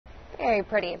Very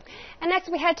pretty. And next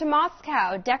we head to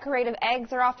Moscow. Decorative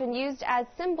eggs are often used as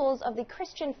symbols of the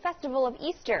Christian festival of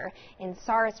Easter. In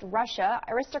Tsarist Russia,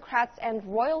 aristocrats and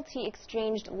royalty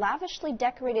exchanged lavishly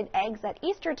decorated eggs at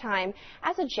Easter time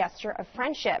as a gesture of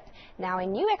friendship. Now a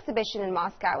new exhibition in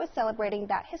Moscow is celebrating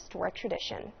that historic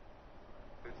tradition.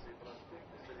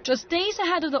 Just days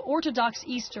ahead of the Orthodox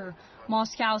Easter,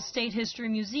 Moscow State History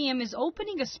Museum is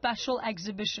opening a special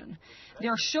exhibition. They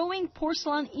are showing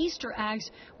porcelain Easter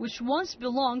eggs which once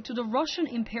belonged to the Russian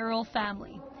imperial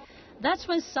family. That's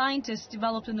when scientists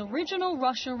developed an original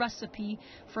Russian recipe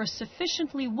for a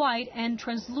sufficiently white and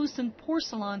translucent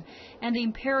porcelain, and the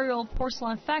Imperial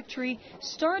Porcelain Factory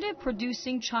started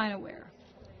producing chinaware.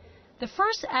 The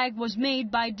first egg was made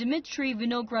by Dmitry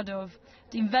Vinogradov,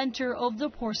 the inventor of the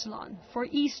porcelain, for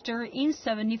Easter in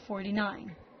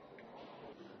 1749.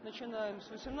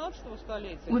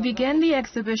 We began the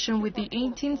exhibition with the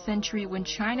 18th century when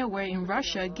chinaware in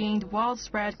Russia gained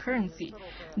widespread currency.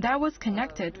 That was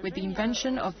connected with the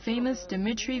invention of famous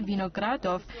Dmitry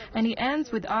Vinogradov, and it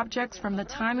ends with objects from the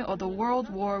time of the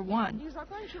World War I,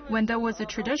 when there was a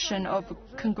tradition of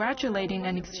congratulating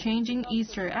and exchanging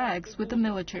Easter eggs with the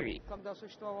military.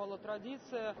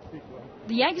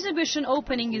 The exhibition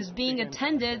opening is being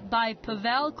attended by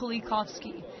Pavel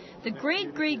Kulikovsky, the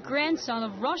great-great-grandson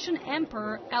of Russian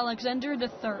Emperor Alexander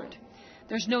III.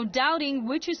 There's no doubting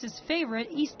which is his favorite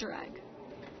Easter egg.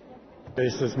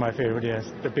 This is my favorite, yes.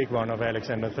 The big one of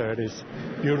Alexander III is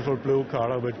beautiful blue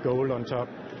color with gold on top,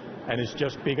 and it's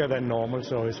just bigger than normal,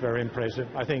 so it's very impressive.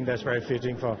 I think that's very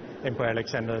fitting for Emperor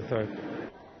Alexander III.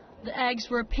 The eggs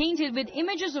were painted with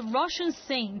images of Russian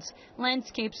saints,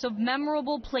 landscapes of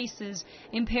memorable places,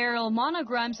 imperial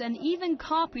monograms, and even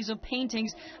copies of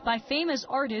paintings by famous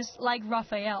artists like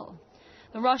Raphael.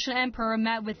 The Russian emperor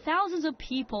met with thousands of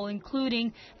people,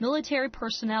 including military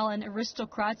personnel and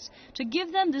aristocrats, to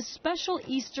give them this special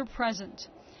Easter present.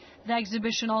 The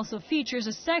exhibition also features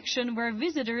a section where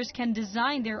visitors can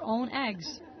design their own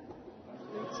eggs.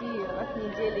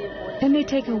 It may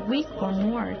take a week or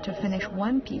more to finish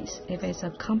one piece if it's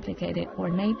a complicated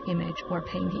ornate image or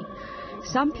painting.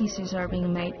 Some pieces are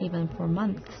being made even for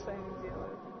months.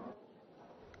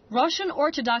 Russian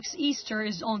Orthodox Easter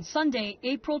is on Sunday,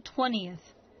 April 20th.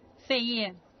 Fei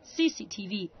Ye,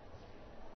 CCTV.